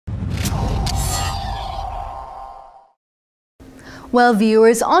Well,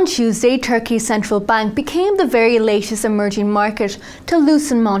 viewers, on Tuesday, Turkey's central bank became the very latest emerging market to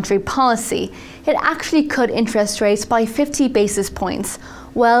loosen monetary policy. It actually cut interest rates by 50 basis points.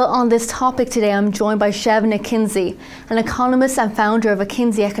 Well, on this topic today, I'm joined by Sevin Ekinci, an economist and founder of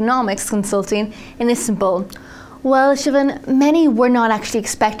Ekinci Economics Consulting in Istanbul. Well, Sevin, many were not actually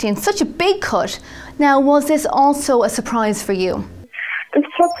expecting such a big cut. Now, was this also a surprise for you? The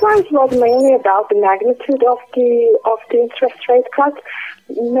surprise was mainly about the magnitude of the interest rate cut.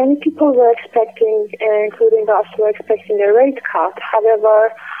 Many people were expecting, including us, were expecting a rate cut.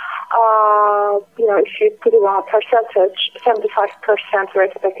 However, if you put it on a percentage, 75% were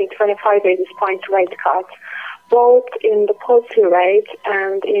expecting 25 basis point rate cut, both in the policy rate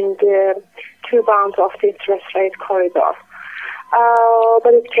and in the two bounds of the interest rate corridor.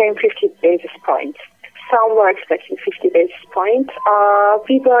 But it came 50 basis points. Some were expecting 50 basis points.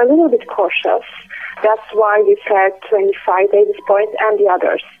 We were a little bit cautious. That's why we said 25 basis points and the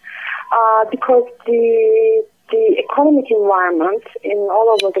others. Because the economic environment in all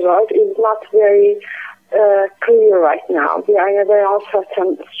over the world is not very clear right now. We are in a very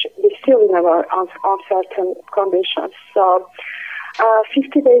uncertain, we're still in a very uncertain conditions. So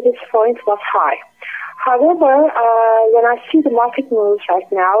 50 basis points was high. However, when I see the market moves right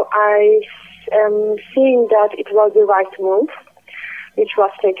now, I am seeing that it was the right move, which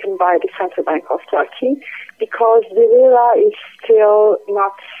was taken by the Central Bank of Turkey, because the lira is still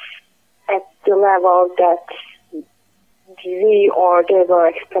not at the level that we or they were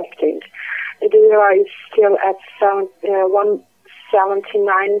expecting. The lira is still at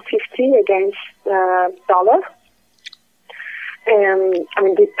 179.50 against dollar.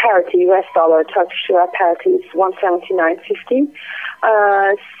 The parity, US dollar, Turkish lira parity is 179.50.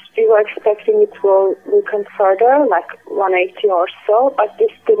 We were expecting it will weaken further, like 180 or so, but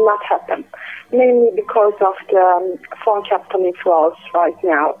this did not happen, mainly because of the foreign capital inflows right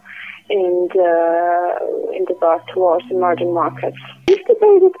now in the world towards emerging markets. This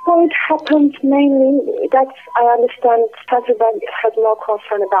basis point happened mainly, that's, I understand, Central Bank has more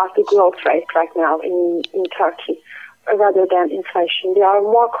concern about the growth rate right now in Turkey rather than inflation. They are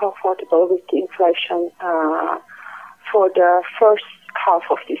more comfortable with the inflation for the first half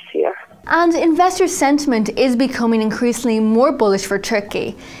of this year. And investor sentiment is becoming increasingly more bullish for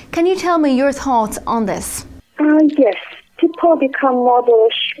Turkey. Can you tell me your thoughts on this? Yes, people become more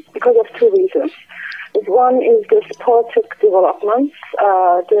bullish because of two reasons. One is this political developments,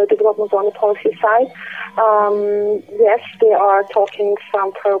 the developments on the policy side. Yes, they are talking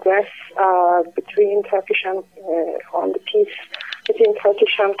some progress between Turkish and on the peace between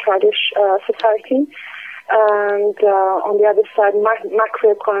Turkish and Kurdish society. And on the other side,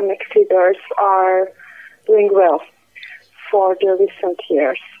 macroeconomic figures are doing well for the recent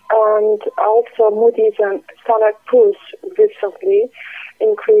years. And also Moody's and Standard & Poor's recently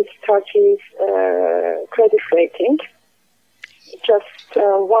increased Turkey's credit rating, just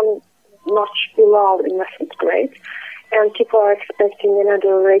one notch below investment grade. And people are expecting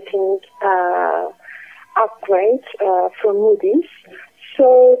another rating upgrade from Moody's.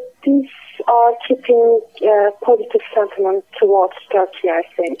 So these are keeping positive sentiment towards Turkey, I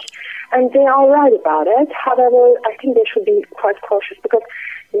think. And they are right about it. However, I think they should be quite cautious because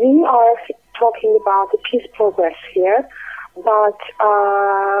we are talking about the peace progress here, but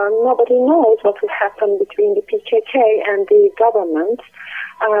nobody knows what will happen between the PKK and the government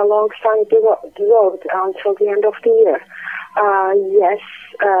alongside the road until the end of the year. Yes,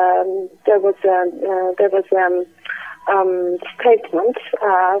 there was a statement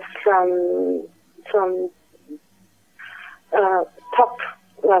from top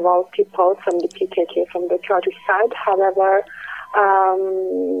level people from the PKK, from the Kurdish side. However,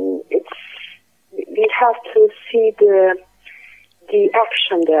 we have to see the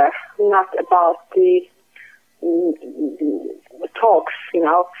action there, not about the talks.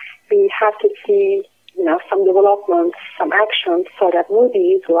 We have to see some developments, some actions, so that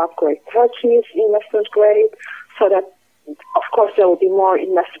Moody's will upgrade Turkey's investment grade, so that, of course, there will be more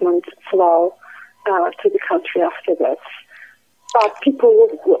investment flow to the country afterwards. But people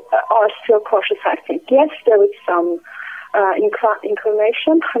are still cautious, I think. Yes, there is some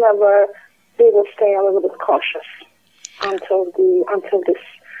inclination. However, they will stay a little bit cautious until this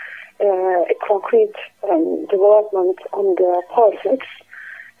concrete development on the politics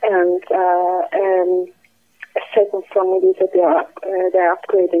and a statement from Moody's that they're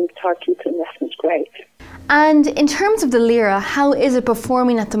upgrading Turkey to investment grade. And in terms of the lira, how is it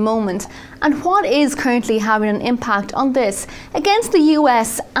performing at the moment? And what is currently having an impact on this against the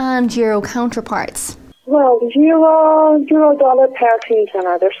US and euro counterparts? Well, euro-dollar parity is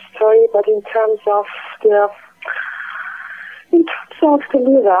another story, but in terms of the In terms of the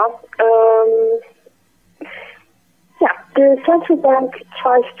lira, the central bank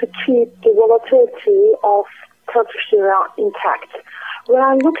tries to keep the volatility of Turkish lira intact. When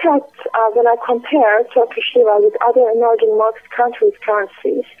I compare Turkish lira with other emerging market countries'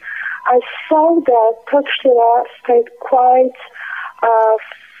 currencies, I saw that Turkish lira stayed quite.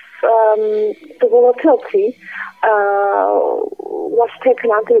 The volatility was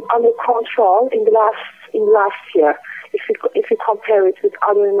taken under control in the last year. If you compare it with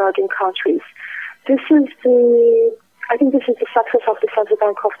other emerging countries, I think this is the success of the Central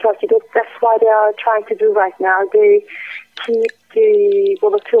Bank of Turkey. That's what they are trying to do right now. They keep the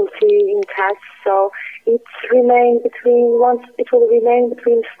volatility intact, so it will remain between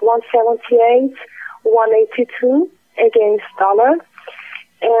 178, 182 against dollar,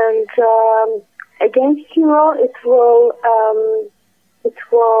 and against euro it will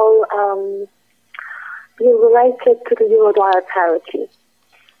be related to the euro-dollar parity.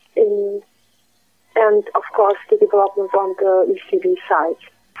 And of course the development on the ECB side.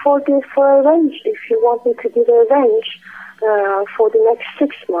 For a range, if you want me to give a range for the next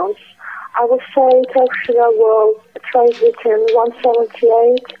 6 months, I would say Turkish lira will trade within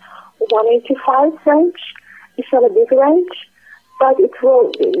 178, 185 range. It's not a big range, but it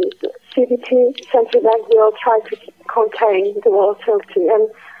will. CBT, central bank, will try to contain the volatility, and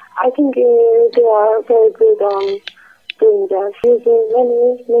I think they are very good on doing that, using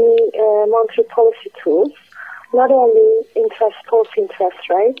many monetary policy tools, not only interest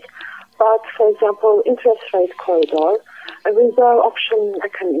rate, but, for example, interest rate corridor, a reserve option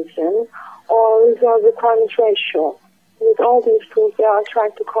mechanism, or reserve requirement ratio. With all these tools, they are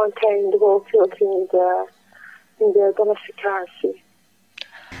trying to contain the volatility in the domestic currency.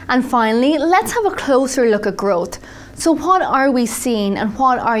 And finally, let's have a closer look at growth. So what are we seeing, and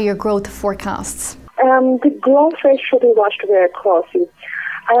what are your growth forecasts? The growth rate should be watched very closely.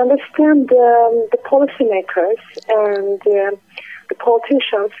 I understand the policymakers and the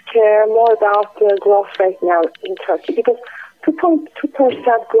politicians care more about the growth rate now in Turkey, because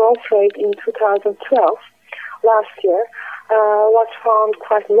 2.2% growth rate in 2012, last year, was found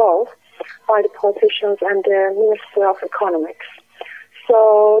quite low by the politicians and the Minister of Economics.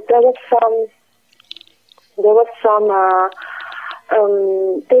 So there was some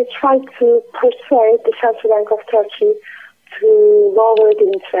they tried to persuade the Central Bank of Turkey to lower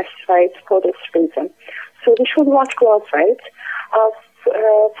the interest rate for this reason. So we should watch growth rate.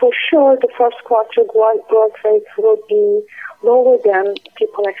 For sure, the first quarter growth rate will be lower than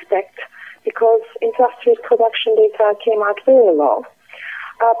people expect, because industrial production data came out very low.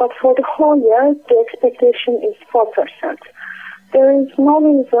 But for the whole year, the expectation is 4%. There is no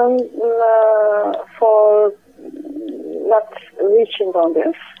reason for not reaching on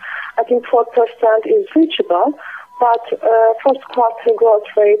this. I think 4% is reachable, but first quarter growth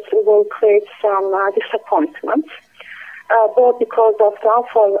rates will create some disappointment, both because of the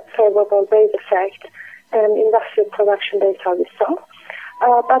unfavorable base effect and industrial production data we saw.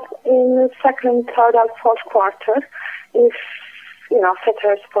 But in the second, third, and fourth quarter, if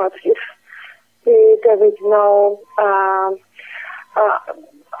there is no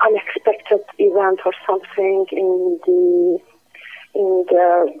unexpected event or something in the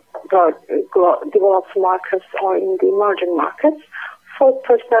developed markets or in the emerging markets, 4%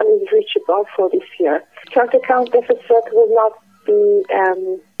 is reachable for this year. Current account deficit will not be.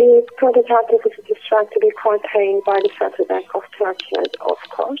 The current account deficit is trying to be contained by the Central Bank of Turkey, of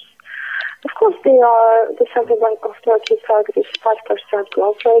course. Of course, the Central Bank of Turkey's target is 5%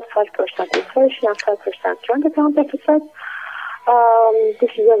 growth rate, 5% inflation, and 5% current account deficit.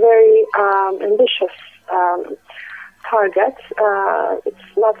 This is a very ambitious target.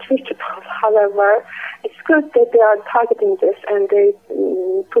 It's not reachable. However, it's good that they are targeting this, and they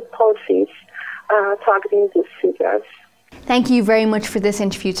put policies targeting these figures. Thank you very much for this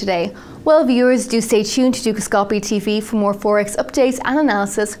interview today. Well, viewers, do stay tuned to Dukascopy TV for more Forex updates and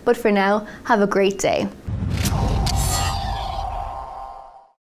analysis, but for now, have a great day.